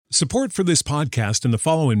Support for this podcast and the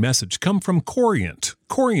following message come from Corient.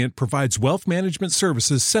 Corient provides wealth management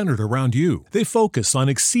services centered around you. They focus on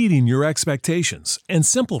exceeding your expectations and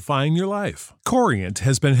simplifying your life. Corient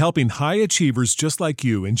has been helping high achievers just like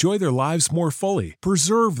you enjoy their lives more fully,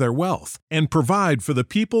 preserve their wealth, and provide for the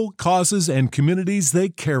people, causes, and communities they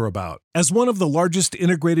care about. As one of the largest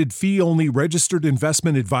integrated fee-only registered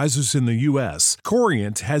investment advisors in the U.S.,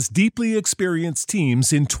 Corient has deeply experienced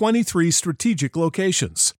teams in 23 strategic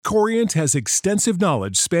locations. Corient has extensive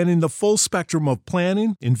knowledge spanning the full spectrum of planning,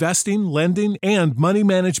 investing, lending, and money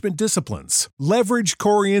management disciplines. Leverage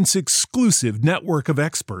Corient's exclusive network of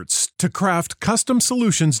experts to craft custom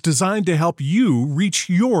solutions designed to help you reach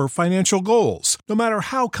your financial goals, no matter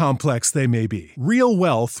how complex they may be. Real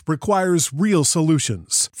wealth requires real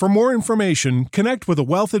solutions. For more information, connect with a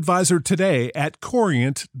wealth advisor today at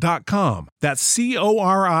Corient.com. That's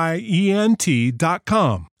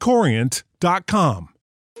Corient.com. Corient.com.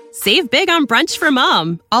 Save big on brunch for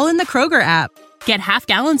mom, all in the Kroger app. Get half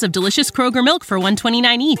gallons of delicious Kroger milk for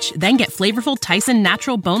 $1.29 each. Then get flavorful Tyson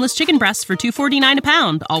natural boneless chicken breasts for $2.49 a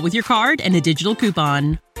pound, all with your card and a digital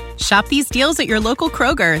coupon. Shop these deals at your local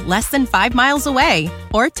Kroger, less than 5 miles away.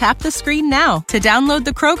 Or tap the screen now to download the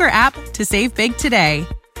Kroger app to save big today.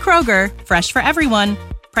 Kroger, fresh for everyone.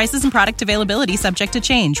 Prices and product availability subject to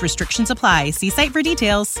change. Restrictions apply. See site for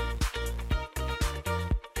details.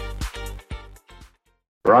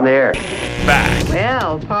 We're on the air. Back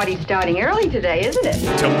Well, party's starting early today, isn't it?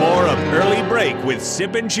 to more of Early Break with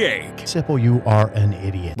Sip and Jake. Sipple, you are an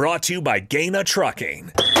idiot. Brought to you by Gaina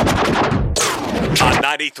Trucking. On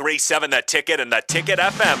 93.7 The Ticket and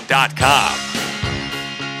theticketfm.com.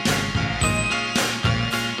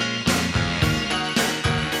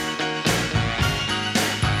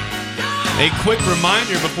 A quick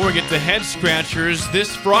reminder before we get to Headscratchers,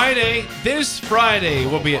 this Friday,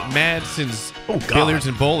 we'll be at Madsen's Billiards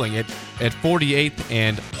and Bowling at 48th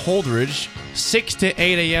and Holdridge, 6 to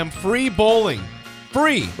 8 a.m. Free bowling.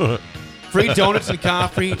 Free. Free donuts and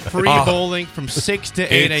coffee. Free bowling from 6 to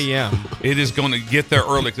 8 a.m. It is going to get there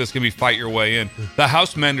early because it's going to be fight your way in. The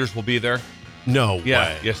house menders will be there. No way.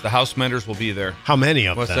 Yes, the house menders will be there. How many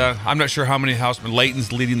of What's them? that? I'm not sure how many housemen.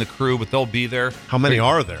 Leighton's leading the crew, but they'll be there. How many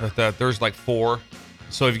are there? There's like 4.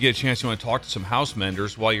 So if you get a chance, you want to talk to some house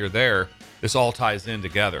menders while you're there. This all ties in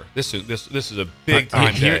together. This is a big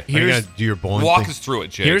time day. Are you gonna do your bowling Walk thing? us through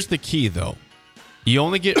it, Jake. Here's the key, though. You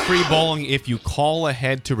only get free bowling if you call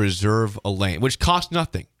ahead to reserve a lane, which costs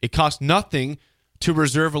nothing. It costs nothing to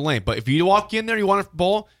reserve a lane. But if you walk in there, you want to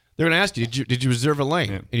bowl, they're going to ask you, did you reserve a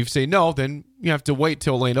lane? Yeah. And if you say no, then you have to wait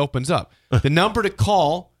till a lane opens up. The number to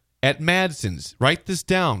call at Madsen's, write this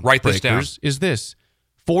down. Write this down. Is this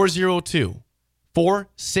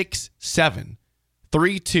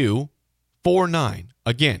 402-467-3249.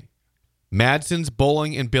 Again, Madsen's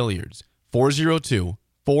Bowling and Billiards,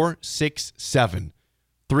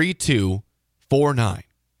 402-467-3249.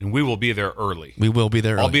 And we will be there early. We will be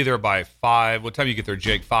there early. I'll be there by 5. What time do you get there,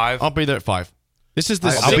 Jake? 5? I'll be there at 5. This is the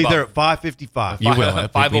I'll be there at 5:55. You will.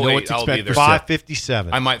 5:08, I'll be there. 5:57.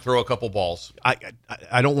 I might throw a couple balls. I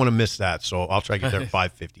don't want to miss that, so I'll try to get there at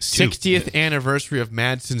 5:52. 60th anniversary of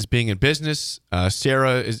Madsen's being in business.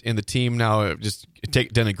 Sarah is in the team now. Just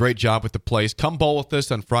done a great job with the place. Come bowl with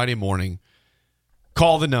us on Friday morning.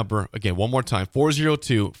 Call the number again one more time: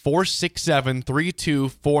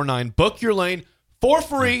 402-467-3249. Book your lane for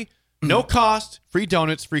free, no cost. Free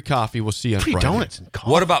donuts, free coffee. We'll see you on Free Friday. donuts and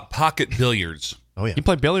coffee. What about pocket billiards? Oh yeah. You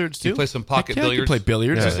play billiards too? You play some pocket Heck yeah, billiards? You play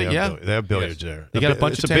billiards. Yeah, they have billiards there. They got a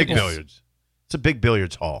bunch it's of a big tables. billiards. It's a big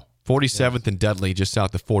billiards hall. 47th and Dudley, just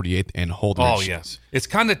south of 48th and Holdridge. Oh, yes. It's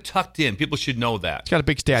kind of tucked in. People should know that. It's got a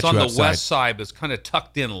big statue It's on the outside. west side, but it's kind of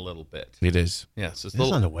tucked in a little bit. It is. Yes. It's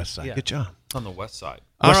on the west side. Yeah. Good job. It's on the west side.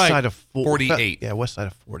 All West right. side of 48. Yeah, west side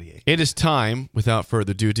of 48. It is time, without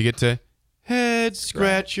further ado, to get to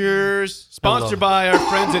Headscratchers. Sponsored by our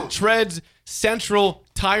friends at Tredz Central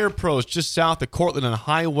Tire Pros, just south of Cortland on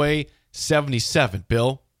Highway 77.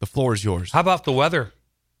 Bill, the floor is yours. How about the weather?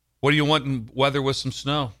 What do you want in weather with some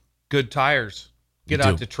snow? Good tires. Get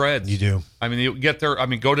out to Tredz. You do. I mean, you get there. I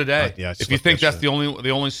mean, go today. Yeah, if you think that's the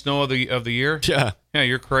only snow of the year, Yeah.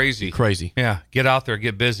 you're crazy. Crazy. Yeah, get out there,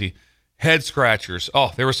 get busy. Headscratchers.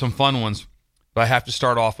 Oh, there were some fun ones, but I have to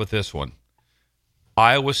start off with this one.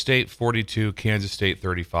 Iowa State 42, Kansas State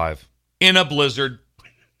 35. In a blizzard.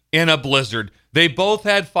 They both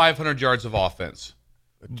had 500 yards of offense.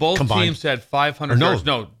 Both Combined. teams had 500 yards.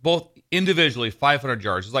 No, both individually 500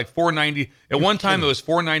 yards. It's like 490. At one time, it was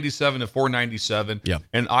 497 to 497. Yeah.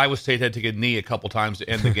 And Iowa State had to take a knee a couple times to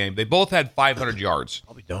end the game. They both had 500 yards.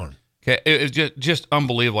 I'll be darned. Okay, it's just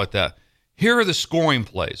unbelievable like that. Here are the scoring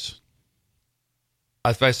plays.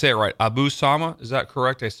 if I say it right, Abu Sama, is that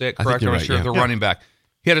correct? I say it I think correct. you're I'm right, sure yeah. the running back.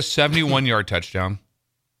 He had a 71-yard touchdown.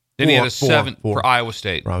 Then he had a for Iowa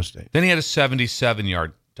State. Then he had a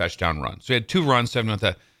 77-yard touchdown run. So he had 2 runs, 7 with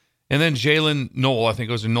that. And then Jalen Knoll, I think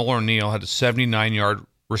it was a Knoll or Neal, had a 79-yard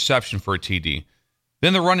reception for a TD.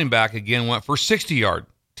 Then the running back again went for a 60-yard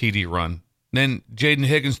TD run. Then Jaden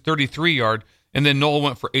Higgins, 33-yard, and then Knoll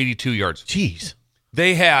went for 82 yards. Jeez.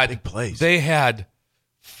 They had big plays. They had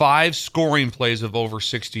 5 scoring plays of over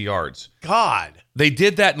 60 yards. God. They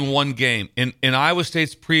did that in one game. In Iowa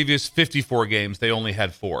State's previous 54 games, they only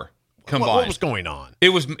had 4 combined. What was going on? It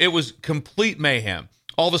was complete mayhem.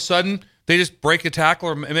 All of a sudden, they just break a tackle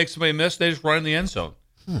or make somebody miss. They just run in the end zone.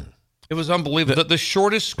 It was unbelievable. The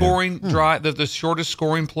shortest scoring drive, the shortest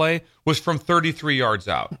scoring play was from 33 yards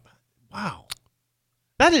out. Wow.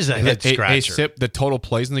 That is a head scratcher. Sip, the total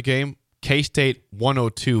plays in the game, K-State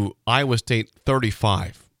 102, Iowa State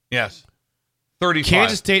 35. Yes. 35.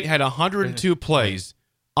 Kansas State had 102 plays.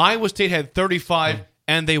 Iowa State had 35,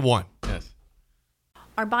 and they won. Yes.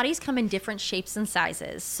 Our bodies come in different shapes and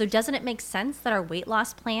sizes, so doesn't it make sense that our weight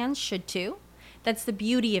loss plans should too? That's the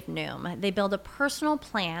beauty of Noom. They build a personal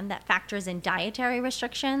plan that factors in dietary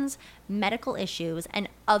restrictions, medical issues, and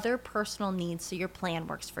other personal needs so your plan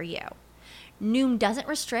works for you. Noom doesn't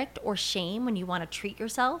restrict or shame when you want to treat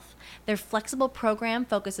yourself. Their flexible program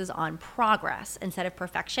focuses on progress instead of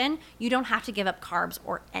perfection. You don't have to give up carbs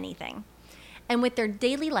or anything. And with their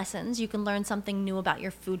daily lessons, you can learn something new about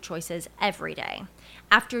your food choices every day.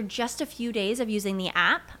 After just a few days of using the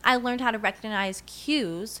app, I learned how to recognize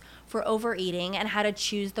cues for overeating and how to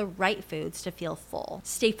choose the right foods to feel full.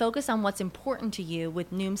 Stay focused on what's important to you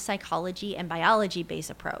with Noom's psychology and biology-based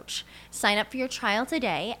approach. Sign up for your trial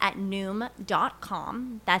today at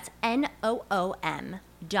Noom.com. That's Noom.com.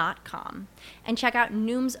 And check out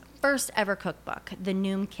Noom's first ever cookbook, The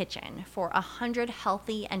Noom Kitchen, for 100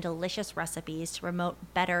 healthy and delicious recipes to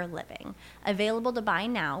promote better living. Available to buy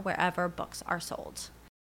now wherever books are sold.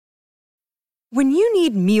 When you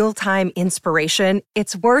need mealtime inspiration,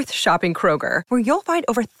 it's worth shopping Kroger, where you'll find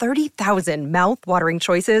over 30,000 mouth-watering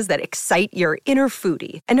choices that excite your inner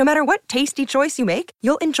foodie. And no matter what tasty choice you make,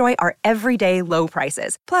 you'll enjoy our everyday low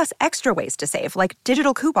prices, plus extra ways to save, like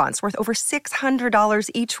digital coupons worth over $600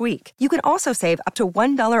 each week. You can also save up to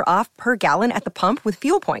 $1 off per gallon at the pump with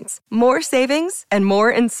fuel points. More savings and more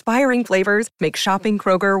inspiring flavors make shopping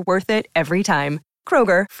Kroger worth it every time.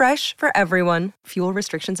 Kroger, fresh for everyone. Fuel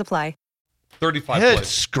restrictions apply. 35 Head plays.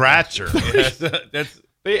 scratcher. That's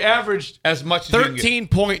They averaged as much as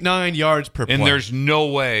 13.9 yards per play. and there's no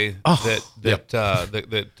way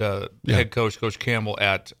that head coach Coach Campbell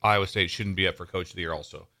at Iowa State shouldn't be up for Coach of the Year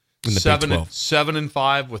also. In the Big 12.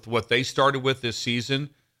 7-5 with what they started with this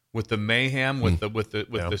season, with the mayhem, with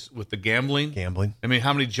the gambling. I mean,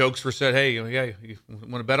 how many jokes were said? Hey, you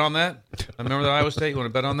want to bet on that? I remember that Iowa State. You want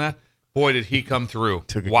to bet on that? Boy, did he come through.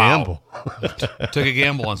 Took a gamble. Took a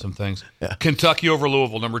gamble on some things. Yeah. Kentucky over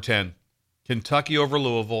Louisville, number 10. Kentucky over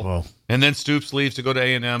Louisville. Whoa. And then Stoops leaves to go to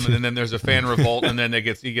A&M, and then there's a fan revolt, and then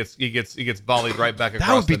he gets volleyed right back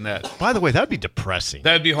across the net. By the way, that would be depressing.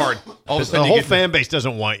 That would be hard. All of a sudden the whole fan base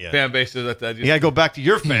doesn't want you. Fan base is that. You got to go back to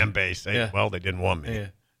your fan base. Well, they didn't want me. Yeah.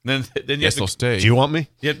 Then you have to stay. Do you want me?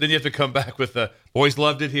 Yeah. Then you have to come back with the boys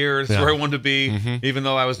loved it here. It's where I wanted to be, even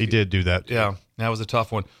though I was. He did do that. Yeah, that was a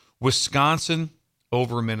tough one. Wisconsin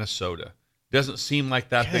over Minnesota. Doesn't seem like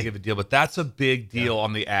that big of a deal, but that's a big deal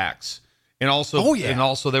on the Axe. And also,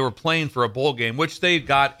 they were playing for a bowl game, which they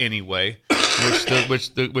got anyway,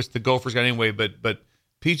 which the Gophers got anyway. But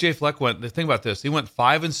PJ Fleck went. Think about this: he went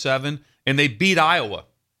 5-7, and they beat Iowa.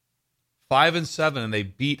 5-7, and they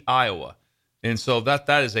beat Iowa, and so that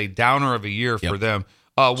is a downer of a year for them.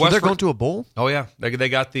 So they're going to a bowl? Oh yeah, they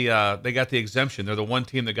got the exemption. They're the one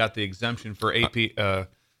team that got the exemption for AP.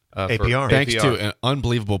 APR. Thanks to an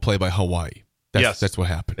unbelievable play by Hawaii. That's what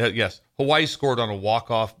happened. Yes. Hawaii scored on a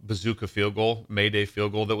walk-off bazooka field goal, Mayday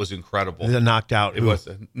field goal that was incredible. They knocked out. It was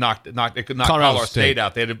knocked. It could knock Colorado State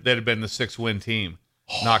out. They'd have been the 6-win team.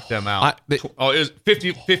 Knocked them out. It was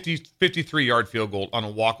 53-yard field goal on a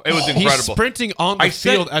walk. It was incredible. He's sprinting on the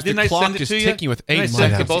field as the clock is ticking with 8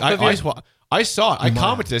 minutes. I saw it. I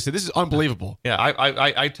commented. I said, "This is unbelievable." Yeah,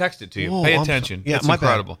 I texted to you. Pay attention. Yeah, it's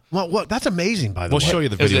incredible. Well, that's amazing. By the way, we'll show you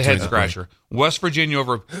the video. It was a head scratcher. West Virginia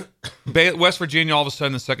over West Virginia. All of a sudden,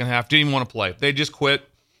 in the second half, didn't even want to play. They just quit.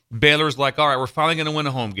 Baylor's like, all right, we're finally going to win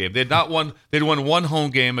a home game. They'd won one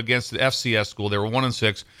home game against the FCS school. They were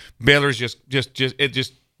 1-6. Baylor's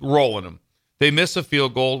just rolling them. They miss a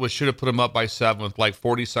field goal, which should have put them up by 7 with like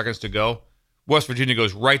 40 seconds to go. West Virginia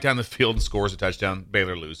goes right down the field and scores a touchdown.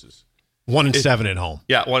 Baylor loses. 1-7 at home.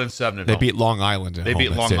 Yeah, 1-7 at home. They beat Long Island at home. They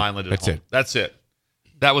beat Long Island at home. That's it.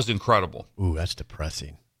 That was incredible. Ooh, that's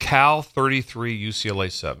depressing. Cal 33, UCLA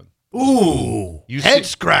 7. Ooh, head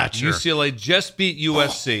scratcher. UCLA just beat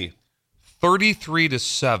USC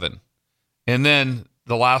 33-7. And then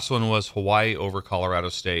the last one was Hawaii over Colorado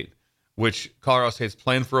State, which Colorado State's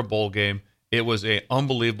playing for a bowl game. It was an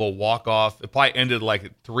unbelievable walk-off. It probably ended like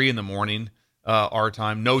at 3 a.m. Our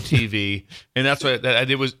time, no TV. And that's what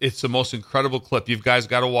it's the most incredible clip. You guys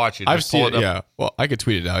got to watch it. I've seen it, yeah. Well, I could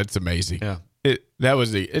tweet it out. It's amazing. Yeah.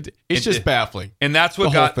 It's just baffling. And that's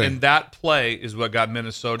what that play is what got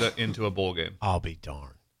Minnesota into a bowl game. I'll be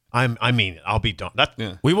darned. I'll be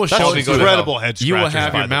darned. We will show you incredible head scratchers. You will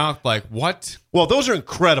have your mouth like, what? Well, those are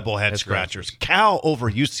incredible head scratchers. Cal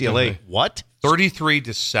over UCLA, what?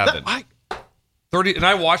 33-7. 30, and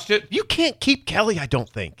I watched it. You can't keep Kelly, I don't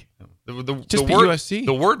think. USC.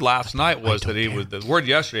 The word last night was that the word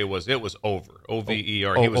yesterday was it was over. OVER. He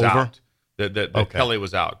was over? out. That Kelly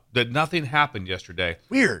was out. That nothing happened yesterday.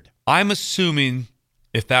 Weird. I'm assuming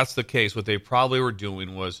if that's the case, what they probably were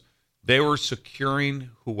doing was they were securing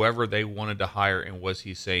whoever they wanted to hire, and was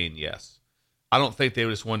he saying yes? I don't think they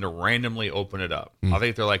just wanted to randomly open it up. I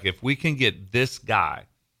think they're like, if we can get this guy,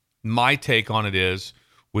 my take on it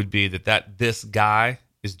would be that this guy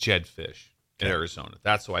is Jed Fish in Arizona.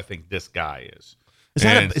 That's who I think this guy is.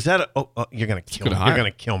 You're gonna kill me. You're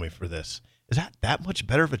gonna kill me for this. Is that much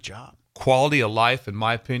better of a job? Quality of life, in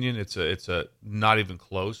my opinion, it's a not even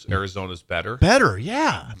close. Arizona's better. Better,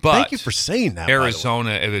 yeah. But thank you for saying that.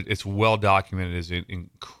 Arizona, it's well documented, is in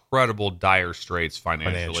incredible dire straits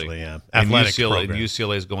financially. Yeah. And Athletic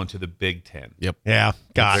UCLA is going to the Big Ten. Yep. Yeah.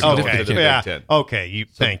 God. Okay. Big Ten. Okay.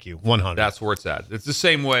 Thank you. 100. That's where it's at. It's the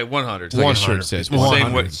same way. 100. 100 says.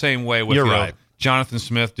 The same way with You're right. Jonathan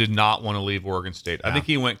Smith did not want to leave Oregon State. I think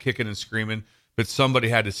he went kicking and screaming, but somebody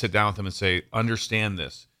had to sit down with him and say, understand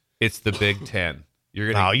this. It's the Big Ten.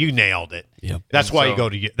 You nailed it. Yep. That's why you go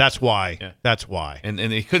to. That's why. Yeah. That's why. And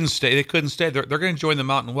they couldn't stay. They couldn't stay. They're going to join the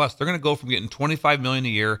Mountain West. They're going to go from getting $25 million a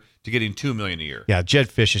year to getting $2 million a year. Yeah, Jed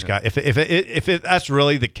Fish has got. If that's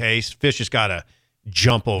really the case, Fish has got to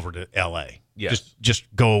jump over to L.A. Yes.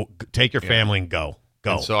 Just go. Take your family and go.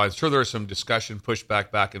 Go. And so I'm sure there's some discussion,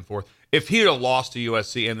 pushback, back and forth. If he had lost to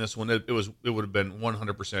USC in this one, it would have been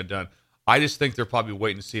 100% done. I just think they're probably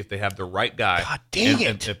waiting to see if they have the right guy. God dang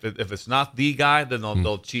it! And if it's not the guy, then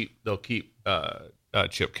they'll keep Chip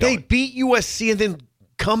Kelly. They beat USC and then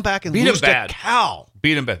come back and lose to Cal.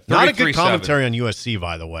 Beat him bad. Not a good commentary on USC,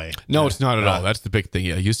 by the way. No, it's not at all. That's the big thing.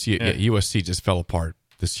 Yeah, USC just fell apart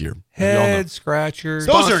this year. Head scratchers.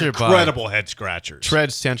 Those are incredible head scratchers.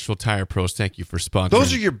 Tredz Central Tire Pros. Thank you for sponsoring.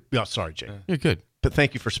 Those are your. Oh, sorry, Jay. You're good, but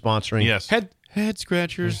thank you for sponsoring. Yes. Head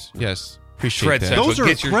scratchers. Yes. Appreciate that. Those are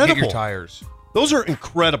incredible. Get your tires. Those are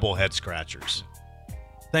incredible head scratchers.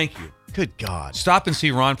 Thank you. Good God. Stop and see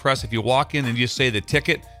Ron Press. If you walk in and you say the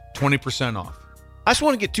ticket, 20% off. I just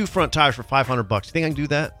want to get 2 front tires for $500. You think I can do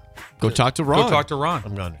that? Go talk to Ron.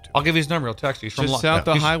 I'm going to. I'll give you his number. He'll text you. He's from just south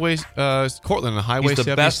of Highway, Cortland on Highway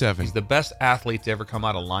 77. He's the best athlete to ever come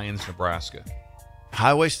out of Lyons, Nebraska.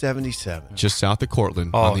 Highway 77. Just south of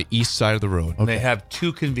Cortland on the east side of the road. And they have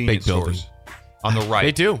 2 convenience stores on the right.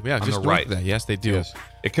 They do. Yeah, on just the right. That. Yes, they do. Yes.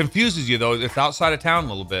 It confuses you, though. It's outside of town a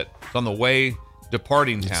little bit. It's on the way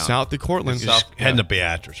departing town. South of Cortland. Heading to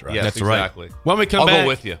Beatrice, right? Yes, that's exactly. Right. When we come back, I'll go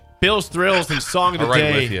with you. Bill's Thrills and Song of the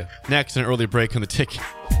Day. With you. Next, an early break on the ticket.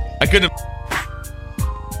 I couldn't.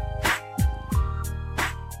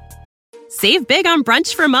 Save big on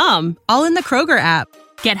brunch for mom, all in the Kroger app.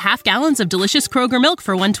 Get half gallons of delicious Kroger milk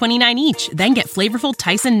for $1.29 each. Then get flavorful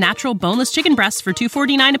Tyson natural boneless chicken breasts for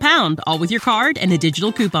 $2.49 a pound, all with your card and a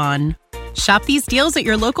digital coupon. Shop these deals at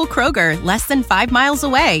your local Kroger, less than 5 miles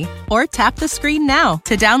away. Or tap the screen now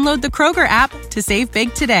to download the Kroger app to save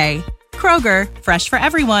big today. Kroger, fresh for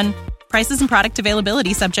everyone. Prices and product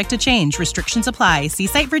availability subject to change. Restrictions apply. See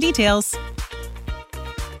site for details.